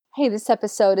Hey, this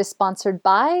episode is sponsored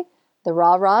by the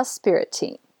Rah Rah Spirit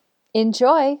Team.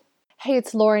 Enjoy! Hey,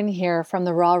 it's Lauren here from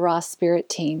the Rah Rah Spirit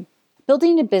Team.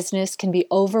 Building a business can be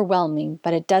overwhelming,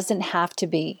 but it doesn't have to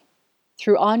be.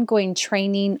 Through ongoing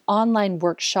training, online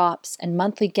workshops, and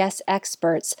monthly guest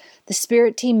experts, the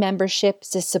Spirit Team membership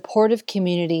is a supportive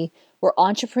community where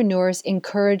entrepreneurs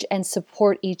encourage and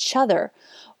support each other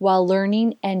while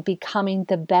learning and becoming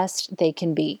the best they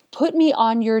can be. Put me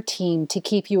on your team to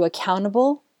keep you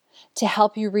accountable, to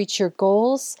help you reach your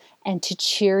goals, and to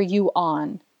cheer you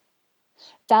on.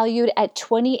 Valued at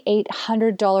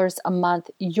 $2,800 a month,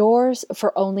 yours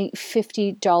for only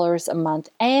 $50 a month,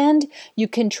 and you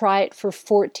can try it for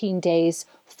 14 days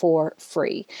for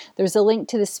free. There's a link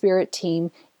to the Spirit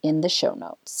Team in the show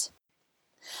notes.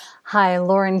 Hi,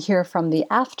 Lauren here from The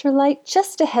Afterlight.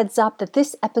 Just a heads up that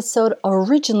this episode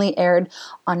originally aired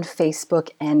on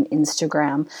Facebook and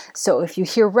Instagram. So if you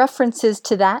hear references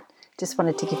to that, just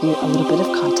wanted to give you a little bit of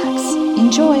context.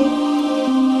 Enjoy!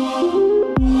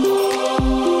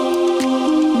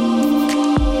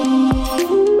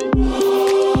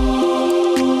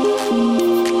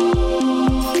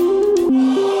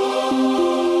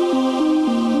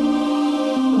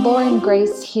 Lauren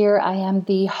Grace here. I am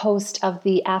the host of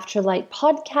the Afterlight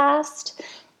podcast,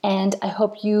 and I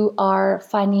hope you are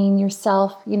finding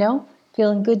yourself,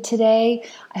 feeling good today.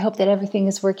 I hope that everything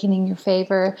is working in your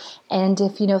favor. And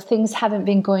if, things haven't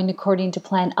been going according to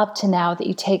plan up to now, that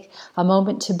you take a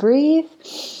moment to breathe,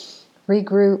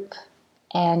 regroup,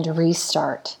 and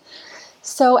restart.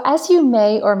 So as you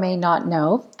may or may not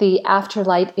know, The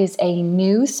Afterlight is a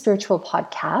new spiritual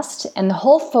podcast, and the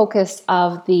whole focus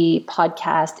of the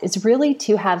podcast is really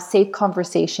to have safe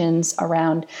conversations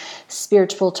around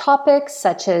spiritual topics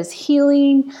such as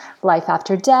healing, life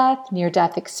after death,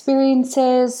 near-death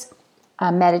experiences,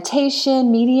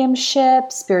 meditation,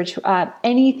 mediumship,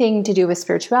 anything to do with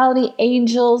spirituality,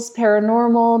 angels,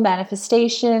 paranormal,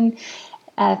 manifestation,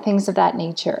 things of that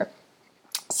nature.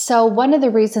 So one of the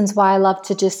reasons why I love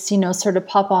to just, sort of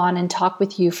pop on and talk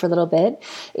with you for a little bit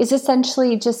is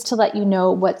essentially just to let you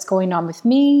know what's going on with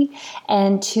me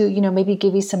and to, maybe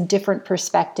give you some different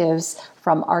perspectives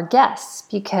from our guests.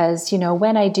 Because,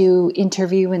 when I do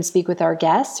interview and speak with our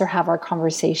guests or have our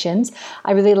conversations,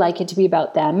 I really like it to be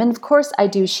about them. And of course, I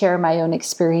do share my own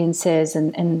experiences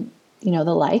and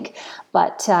the like.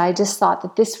 But I just thought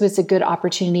that this was a good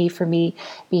opportunity for me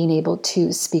being able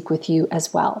to speak with you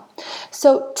as well.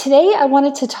 So today I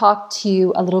wanted to talk to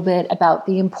you a little bit about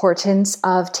the importance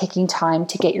of taking time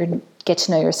to get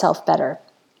to know yourself better.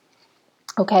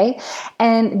 Okay,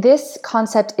 and this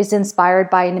concept is inspired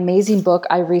by an amazing book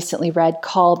I recently read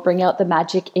called Bring Out the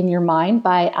Magic in Your Mind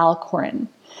by Al Koren.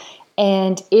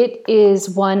 And it is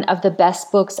one of the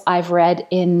best books I've read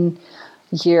in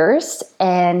years,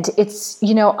 and it's,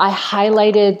 I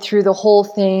highlighted through the whole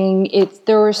thing.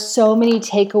 There were so many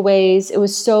takeaways. It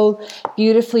was so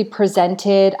beautifully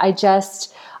presented.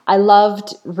 I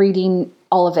loved reading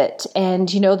all of it. And,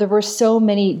 there were so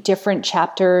many different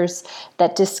chapters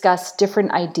that discussed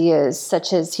different ideas,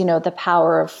 such as, the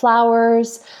power of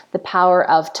flowers, the power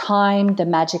of time, the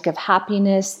magic of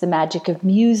happiness, the magic of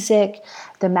music,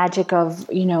 the magic of,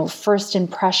 first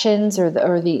impressions or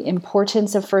the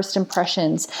importance of first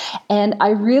impressions. And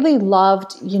I really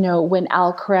loved, when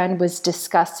Al Koren was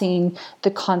discussing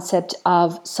the concept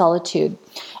of solitude.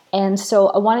 And so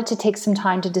I wanted to take some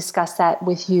time to discuss that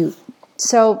with you.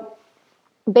 So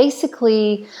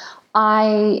basically,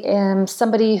 I am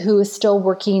somebody who is still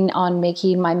working on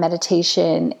making my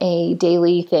meditation a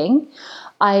daily thing.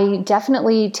 I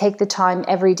definitely take the time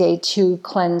every day to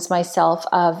cleanse myself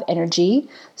of energy.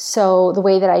 So the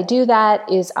way that I do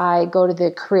that is I go to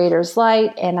the Creator's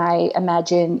light and I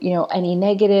imagine, any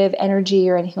negative energy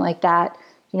or anything like that,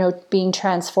 being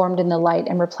transformed in the light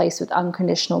and replaced with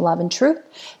unconditional love and truth.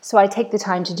 So I take the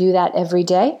time to do that every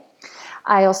day.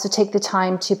 I also take the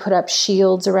time to put up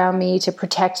shields around me to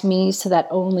protect me so that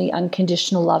only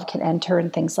unconditional love can enter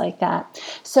and things like that.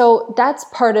 So that's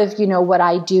part of, what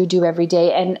I do every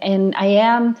day. And I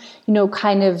am,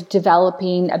 kind of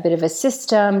developing a bit of a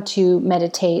system to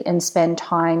meditate and spend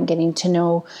time getting to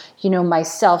know,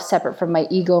 myself separate from my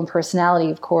ego and personality,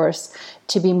 of course,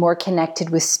 to be more connected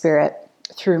with spirit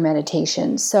through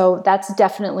meditation. So that's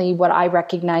definitely what I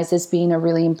recognize as being a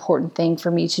really important thing for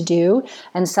me to do,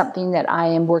 and something that I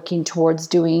am working towards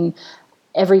doing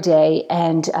every day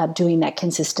and doing that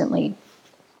consistently.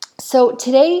 So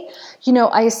today,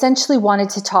 I essentially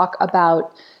wanted to talk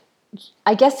about,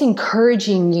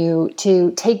 encouraging you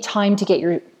to take time to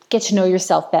get to know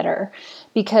yourself better,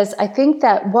 because I think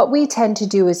that what we tend to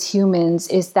do as humans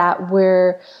is that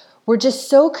we're we're just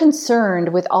so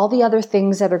concerned with all the other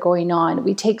things that are going on.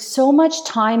 We take so much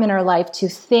time in our life to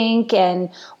think and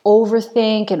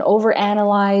overthink and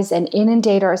overanalyze and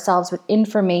inundate ourselves with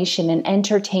information and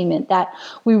entertainment that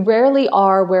we rarely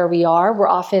are where we are. We're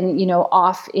often,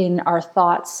 off in our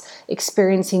thoughts,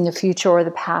 experiencing the future or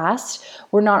the past.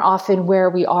 We're not often where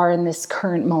we are in this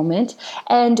current moment.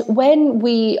 And when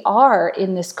we are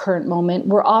in this current moment,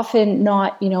 we're often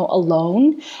not,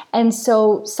 alone. And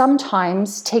so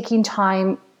sometimes taking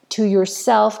time to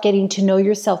yourself, getting to know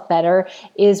yourself better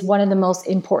is one of the most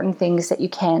important things that you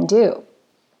can do.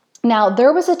 Now,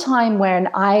 there was a time when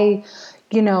I,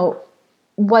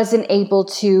 wasn't able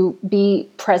to be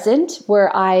present,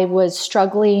 where I was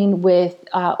struggling with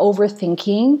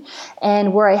overthinking,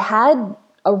 and where I had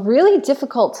a really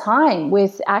difficult time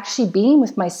with actually being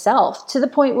with myself, to the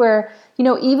point where,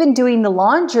 even doing the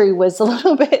laundry was a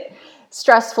little bit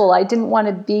stressful. I didn't want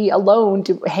to be alone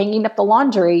hanging up the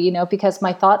laundry, because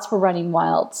my thoughts were running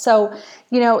wild. So,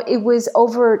 it was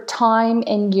over time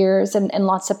and years and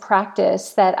lots of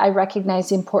practice that I recognized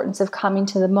the importance of coming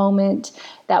to the moment,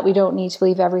 that we don't need to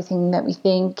believe everything that we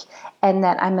think, and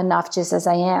that I'm enough just as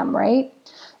I am, right?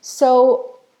 So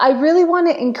I really want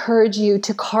to encourage you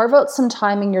to carve out some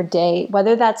time in your day,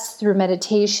 whether that's through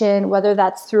meditation, whether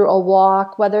that's through a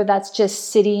walk, whether that's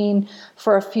just sitting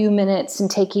for a few minutes and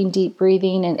taking deep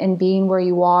breathing and being where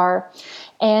you are.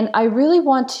 And I really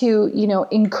want to,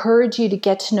 encourage you to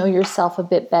get to know yourself a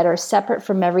bit better, separate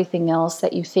from everything else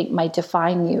that you think might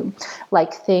define you,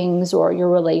 like things or your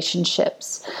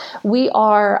relationships. We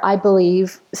are, I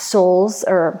believe, souls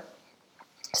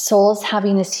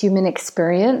having this human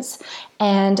experience.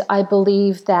 And I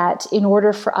believe that in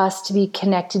order for us to be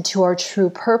connected to our true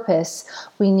purpose,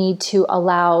 we need to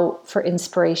allow for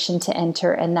inspiration to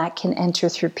enter, and that can enter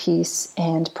through peace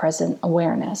and present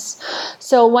awareness.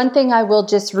 So one thing I will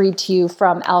just read to you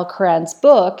from Al-Quran's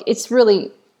book, it's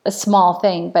really a small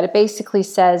thing, but it basically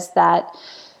says that,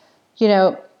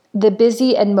 the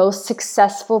busy and most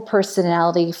successful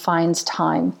personality finds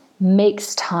time,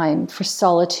 makes time for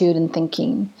solitude and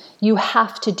thinking. You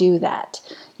have to do that.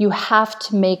 You have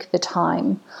to make the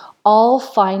time. All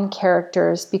fine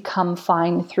characters become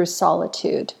fine through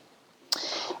solitude.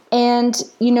 And,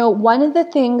 one of the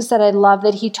things that I love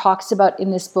that he talks about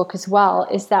in this book as well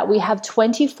is that we have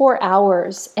 24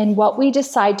 hours, and what we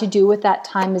decide to do with that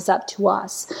time is up to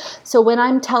us. So when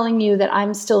I'm telling you that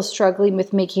I'm still struggling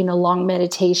with making a long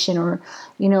meditation or,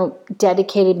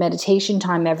 dedicated meditation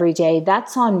time every day,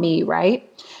 that's on me, right?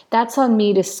 That's on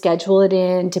me to schedule it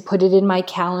in, to put it in my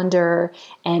calendar,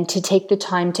 and to take the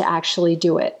time to actually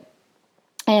do it.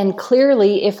 And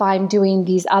clearly, if I'm doing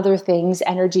these other things,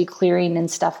 energy clearing and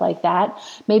stuff like that,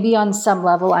 maybe on some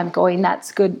level I'm going,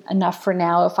 that's good enough for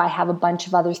now if I have a bunch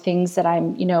of other things that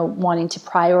I'm, wanting to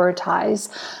prioritize.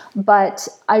 But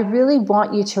I really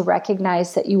want you to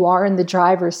recognize that you are in the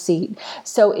driver's seat.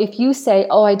 So if you say,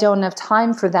 oh, I don't have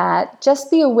time for that,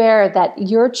 just be aware that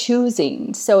you're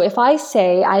choosing. So if I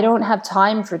say I don't have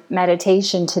time for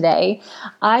meditation today,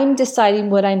 I'm deciding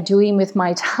what I'm doing with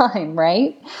my time,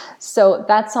 right? So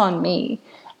that's on me.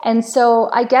 And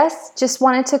so I guess just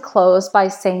wanted to close by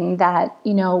saying that,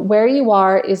 where you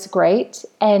are is great.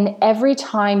 And every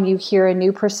time you hear a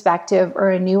new perspective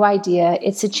or a new idea,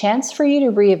 it's a chance for you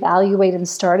to reevaluate and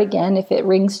start again if it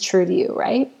rings true to you,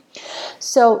 right?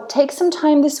 So take some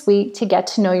time this week to get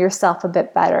to know yourself a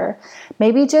bit better.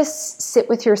 Maybe just sit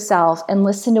with yourself and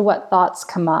listen to what thoughts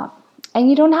come up. And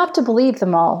you don't have to believe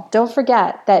them all. Don't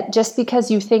forget that just because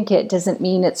you think it doesn't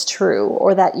mean it's true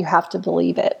or that you have to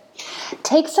believe it.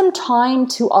 Take some time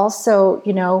to also,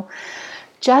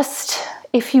 just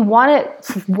if you want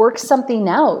to work something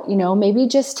out, maybe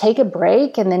just take a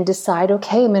break and then decide,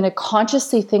 okay, I'm going to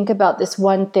consciously think about this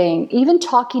one thing. Even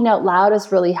talking out loud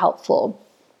is really helpful.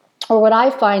 Or what I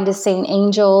find is saying,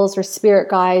 angels or spirit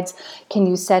guides, can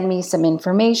you send me some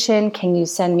information? Can you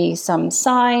send me some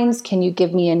signs? Can you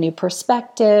give me a new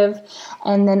perspective?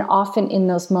 And then often in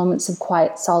those moments of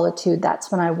quiet solitude,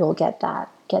 that's when I will get that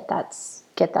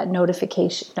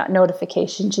notification, not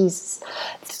notification, Jesus.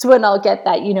 It's when I'll get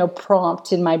that,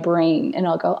 prompt in my brain, and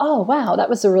I'll go, oh, wow, that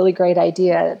was a really great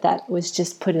idea that was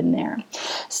just put in there.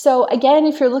 So again,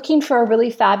 if you're looking for a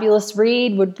really fabulous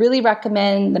read, would really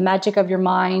recommend The Magic of Your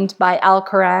Mind by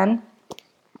Al-Quran.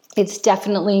 It's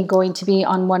definitely going to be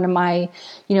on one of my,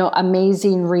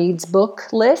 amazing reads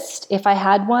book list if I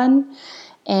had one.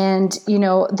 And,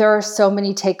 there are so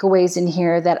many takeaways in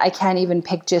here that I can't even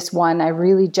pick just one. I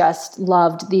really just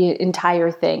loved the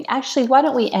entire thing. Actually, why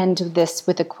don't we end this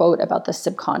with a quote about the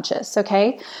subconscious,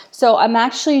 okay? So I'm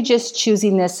actually just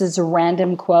choosing this as a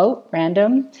random quote,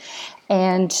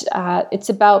 And it's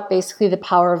about basically the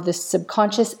power of the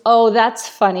subconscious. Oh, that's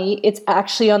funny. It's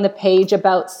actually on the page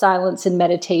about silence and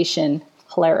meditation.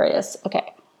 Hilarious.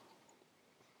 Okay.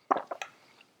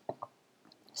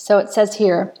 So it says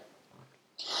here,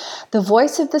 the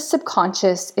voice of the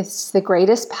subconscious is the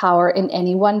greatest power in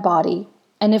any one body.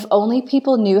 And if only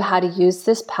people knew how to use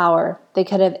this power, they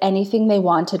could have anything they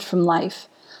wanted from life,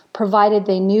 provided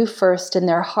they knew first in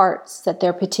their hearts that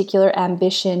their particular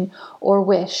ambition or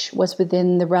wish was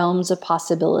within the realms of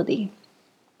possibility.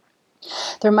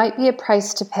 There might be a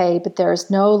price to pay, but there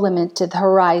is no limit to the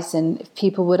horizon if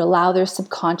people would allow their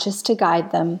subconscious to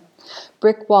guide them.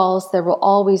 Brick walls there will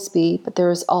always be, but there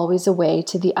is always a way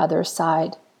to the other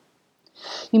side.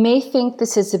 You may think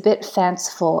this is a bit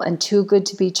fanciful and too good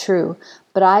to be true,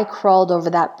 but I crawled over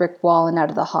that brick wall and out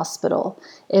of the hospital.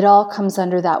 It all comes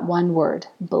under that one word,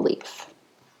 belief.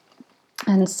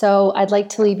 And so I'd like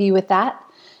to leave you with that.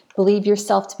 Believe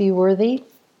yourself to be worthy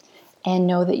and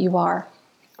know that you are.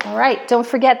 All right, don't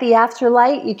forget the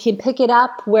Afterlight. You can pick it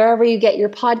up wherever you get your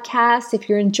podcasts. If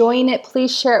you're enjoying it,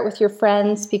 please share it with your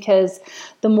friends, because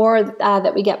the more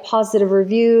that we get positive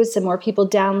reviews, the more people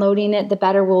downloading it, the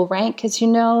better we'll rank, as you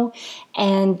know.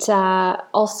 And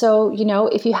also,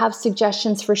 if you have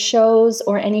suggestions for shows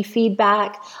or any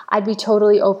feedback, I'd be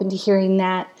totally open to hearing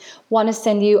that. Want to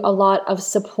send you a lot of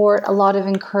support, a lot of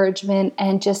encouragement,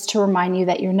 and just to remind you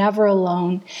that you're never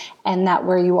alone and that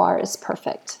where you are is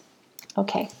perfect.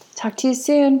 Okay, talk to you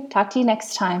soon. Talk to you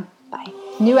next time. Bye.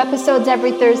 New episodes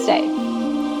every Thursday.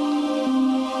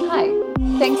 Hi,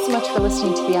 thanks so much for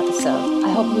listening to the episode.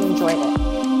 I hope you enjoyed it.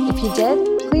 If you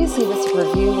did, please leave us a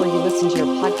review where you listen to your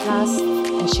podcast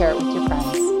and share it with your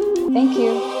friends. Thank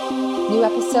you. New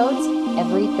episodes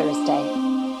every Thursday.